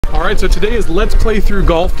Alright, so today is Let's Play Thru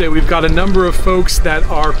Golf Day. We've got a number of folks that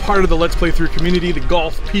are part of the Let's Play Thru community, the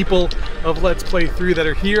golf people of Let's Play Thru that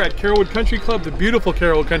are here at Carrollwood Country Club, the beautiful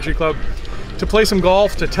Carrollwood Country Club, to play some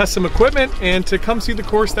golf, to test some equipment, and to come see the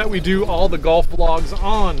course that we do all the golf vlogs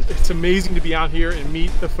on. It's amazing to be out here and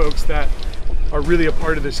meet the folks that are really a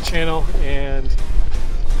part of this channel, and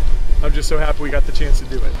I'm just so happy we got the chance to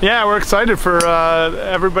do it. Yeah, we're excited for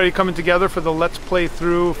everybody coming together for the Let's Play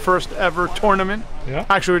Thru first ever tournament. Yeah.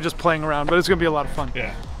 Actually, we're just playing around, but it's going to be a lot of fun.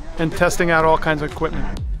 Yeah. And testing out all kinds of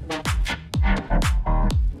equipment.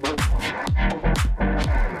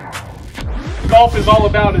 Golf is all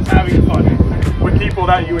about is having fun with people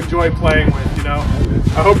that you enjoy playing with, you know.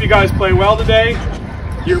 I hope you guys play well today.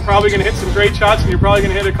 You're probably going to hit some great shots, and you're probably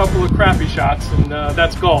going to hit a couple of crappy shots, and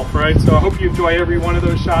that's golf, right? So I hope you enjoy every one of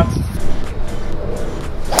those shots.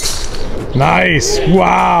 Nice!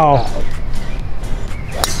 Wow!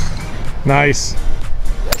 Nice.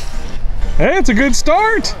 Hey, it's a good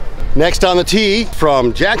start! Next on the tee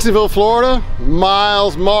from Jacksonville, Florida,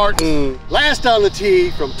 Miles Martin. Last on the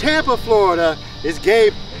tee from Tampa, Florida is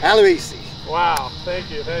Gabe Aloisi. Wow, thank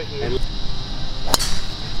you, thank you.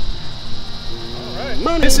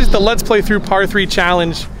 Money. This is the Let's Play Thru Par 3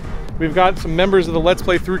 Challenge. We've got some members of the Let's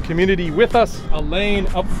Play Thru community with us. Elaine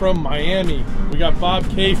up from Miami. We got Bob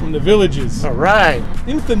K from the Villages. All right.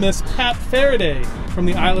 Infamous Pat Faraday from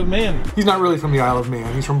the Isle of Man. He's not really from the Isle of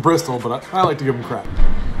Man, he's from Bristol, but I like to give him crap.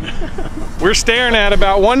 We're staring at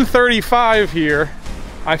about 135 here.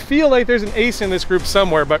 I feel like there's an ace in this group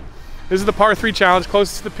somewhere, but this is the Par 3 Challenge.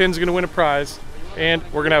 Closest to the pin's gonna win a prize, and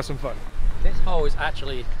we're gonna have some fun. This hole is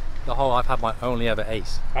actually the hole I've had my only ever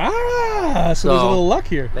ace. Ah, so there's a little luck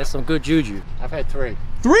here. There's some good juju. I've had three.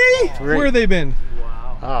 Three? Where have they been?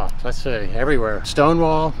 Oh, let's see, everywhere.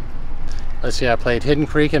 Stonewall. Let's see, I played Hidden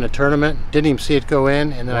Creek in a tournament. Didn't even see it go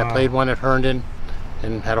in, and then I played one at Herndon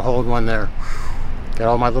and had a hole in one there. Got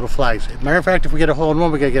all my little flags. Matter of fact, if we get a hole in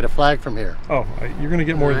one, we gotta get a flag from here. Oh, you're gonna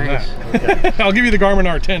get more Nice. than that. Okay. I'll give you the Garmin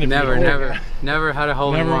R10 if Never had a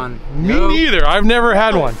hole in one. Me neither. I've never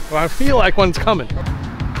had one. Well, I feel like one's coming.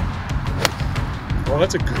 Oh,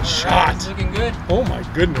 that's a good shot. It's looking good. Oh my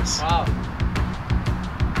goodness. Wow.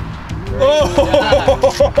 Oh!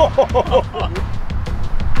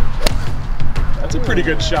 That's a pretty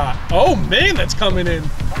good shot. Oh man, that's coming in.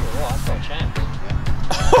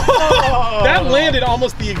 That landed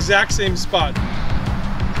almost the exact same spot.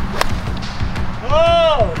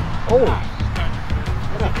 Oh!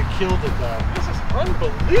 I think you killed it though. This is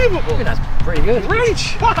unbelievable. That's pretty good. Great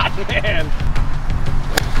shot, man.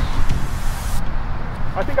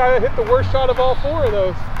 I think I hit the worst shot of all four of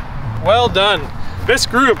those. Well done. This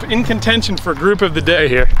group in contention for group of the day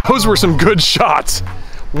here. Those were some good shots.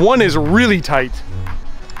 One is really tight.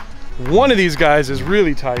 One of these guys is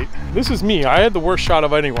really tight. This is me. I had the worst shot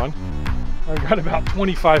of anyone. I got about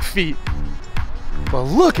 25 feet. But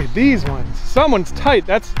look at these ones. Someone's tight.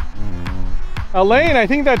 That's Elaine, I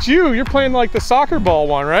think that's you. You're playing like the soccer ball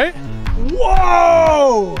one, right?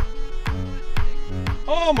 Whoa!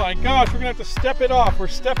 Oh my gosh, we're gonna have to step it off. We're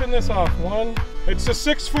stepping this off. One, it's a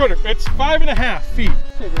 6-footer. It's 5.5 feet.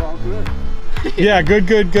 They're all good. Yeah, good,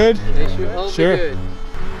 good, good. They should all Sure. be good.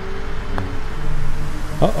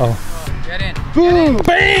 Uh-oh. Get in. Boom!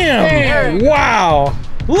 Bam! Wow!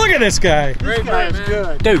 Look at this guy. Great That bird, is man.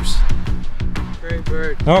 good. Deuce. Great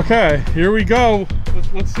bird. Okay, here we go.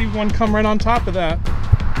 Let's see one come right on top of that.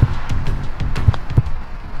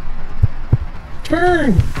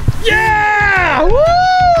 Turn! Yeah! Woo!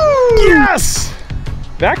 Yes!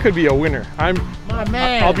 That could be a winner. My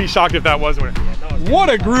man. I'll be shocked if that was a winner. What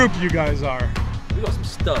a group you guys are. We got some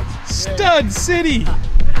studs. Stud City!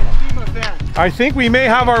 I think we may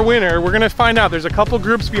have our winner. We're gonna find out. There's a couple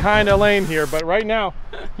groups behind Elaine here, but right now,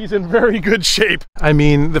 he's in very good shape. I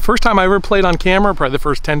mean, the first time I ever played on camera, probably the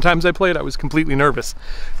first 10 times I played, I was completely nervous.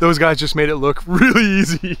 Those guys just made it look really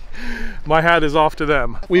easy. My hat is off to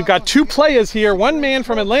them. We've got two players here. One man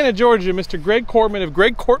from Atlanta, Georgia, Mr. Greg Cortman of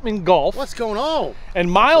Greg Cortman Golf. What's going on?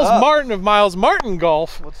 And Miles Martin of Miles Martin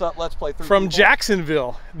Golf. What's up? Let's play Thru from people.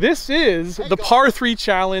 Jacksonville. This is the Par 3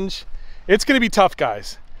 Challenge. It's gonna be tough,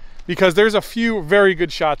 guys, because there's a few very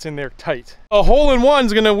good shots in there tight. A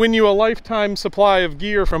hole-in-one's gonna win you a lifetime supply of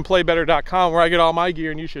gear from playbetter.com, where I get all my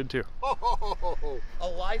gear, and you should too. A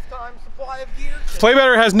lifetime supply of gear?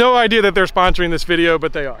 Playbetter has no idea that they're sponsoring this video,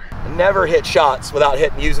 but they are. Never hit shots without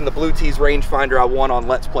using the Blue Tees rangefinder I won on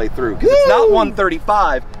Let's Play Thru. Because it's not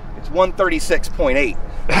 135, it's 136.8.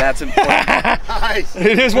 And that's important. Nice.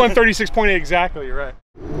 It is 136.8 exactly, you're right.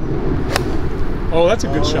 Oh, that's a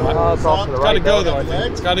good shot. It's off to the It's gotta right, go though, I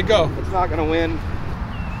think. It's gotta go. It's not gonna win.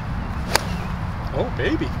 Oh,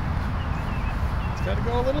 baby. Gotta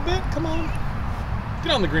go a little bit. Come on.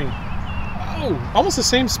 Get on the green. Oh, almost the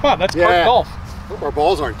same spot. That's Yeah. park golf. Hope our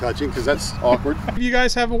balls aren't touching because that's awkward. Do you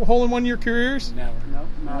guys have a hole in one in your careers? Never.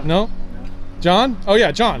 No. No? John? Oh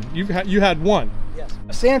yeah, John. You had one. Yes.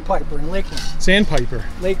 A sandpiper in Lakeland. Sandpiper.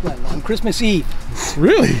 Lakeland on Christmas Eve.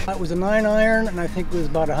 Really? It was a 9-iron, and I think it was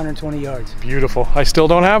about 120 yards. Beautiful. I still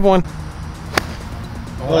don't have one.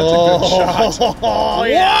 Oh, that's a good shot. Oh,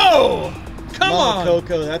 yeah. Whoa! Come on.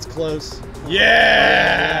 Coco, that's close.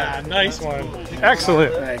 Yeah! Nice one.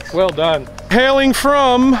 Excellent. Thanks. Well done. Hailing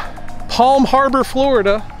from Palm Harbor,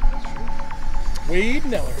 Florida, Wade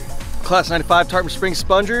Neller. Class 95 Tarpon Springs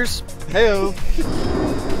Spongers. Heyo.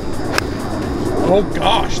 Oh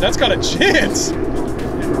gosh, that's got a chance.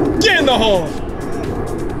 Get in the hole.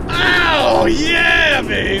 Oh yeah,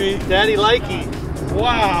 baby. Daddy likey.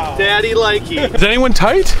 Wow. Daddy likey. Is anyone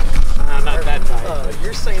tight? Not that tight.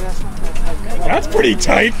 You're saying that's not that tight. That's pretty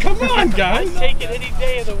tight. Come on, guys. Take it any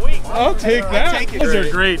day of the week. I'll take that. take it. Those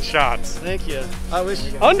are great shots. Thank you. I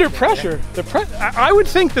wish. Under pressure. I would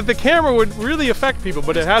think that the camera would really affect people,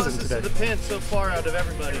 but it hasn't today. The pin so far out of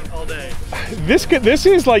everybody all day. This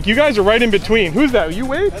is like you guys are right in between. Who's that? You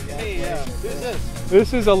Wade? That's me, yeah. Who's this?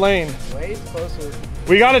 This is Elaine. Wade's closer.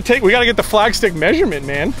 We gotta get the flagstick measurement,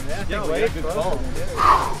 man. Yeah, Wade's good call.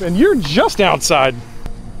 And you're just outside.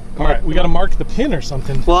 All right, we gotta mark the pin or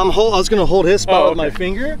something. Well, I was gonna hold his spot with my okay.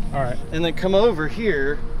 finger. All right. And then come over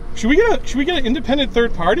here. Should we get an independent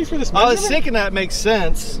third party for this measurement? I was thinking that makes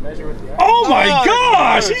sense. Oh my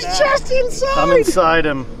gosh, he's just inside. I'm inside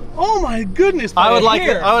him. Oh my goodness. I would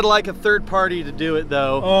like a third party to do it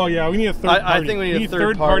though. Oh yeah, we need a third party. I think we need a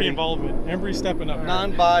third party party involvement. Everybody's stepping up.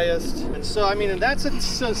 Non-biased. And so I mean,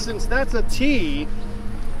 since that's a tee,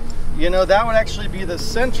 you know, that would actually be the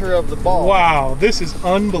center of the ball. Wow, this is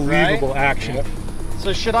unbelievable Right? action.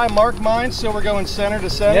 So should I mark mine so we're going center to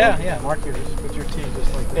center? Yeah, mark yours with your tee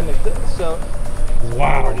just like that. And so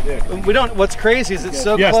Wow. we don't. What's crazy is it's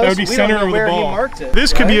so Yes, close. that would be we center don't know of the where ball. He marked it.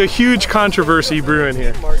 This could be a huge controversy brewing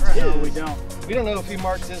here. We don't. We don't know if he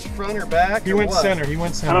marked his front or back. He or went what. center. He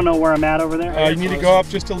went center. I don't know where I'm at over there. You need to go up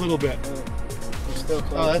just a little bit. Oh,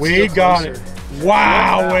 that's Wade still got closer. it.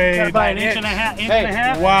 Wow, Got Wade. about an inch and a half.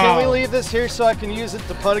 Hey, Wow. Can we leave this here so I can use it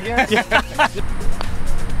to putt against? Get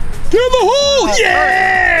in the hole!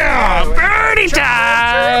 Yeah! Birdie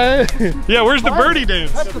time! Yeah, where's the birdie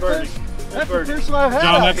dance? That's the first one I've had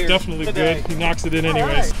John, out that's here definitely today. good. He knocks it in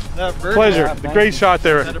anyways. That birdie Pleasure. happened. The great shot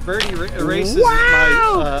there. That a birdie erases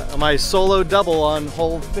my solo double on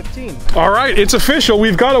hole 15. All right, it's official.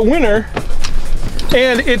 We've got a winner.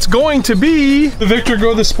 And it's going to be the Victor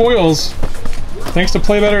Go the Spoils. Thanks to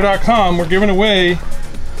playbetter.com, we're giving away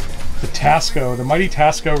the Tasco, the mighty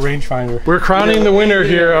Tasco rangefinder. We're crowning the winner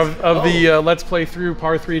here of the Let's Play Through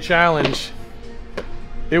Par 3 Challenge.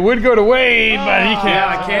 It would go to Wade, but he can't.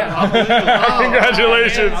 I can't.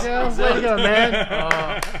 Congratulations. Way to go, man.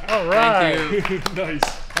 All right. Nice.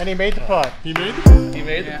 And he made the putt. He made it? He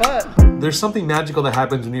made the putt. There's something magical that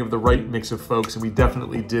happens when you have the right mix of folks, and we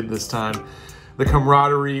definitely did this time. The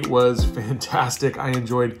camaraderie was fantastic. I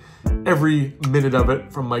enjoyed every minute of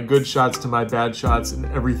it, from my good shots to my bad shots and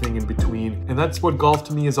everything in between. And that's what golf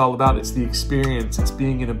to me is all about. It's the experience. It's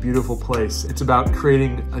being in a beautiful place. It's about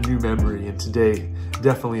creating a new memory, and today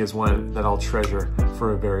definitely is one that I'll treasure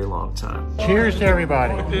for a very long time. Cheers to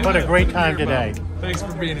everybody. What a great time today. Thanks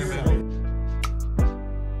for being here, man.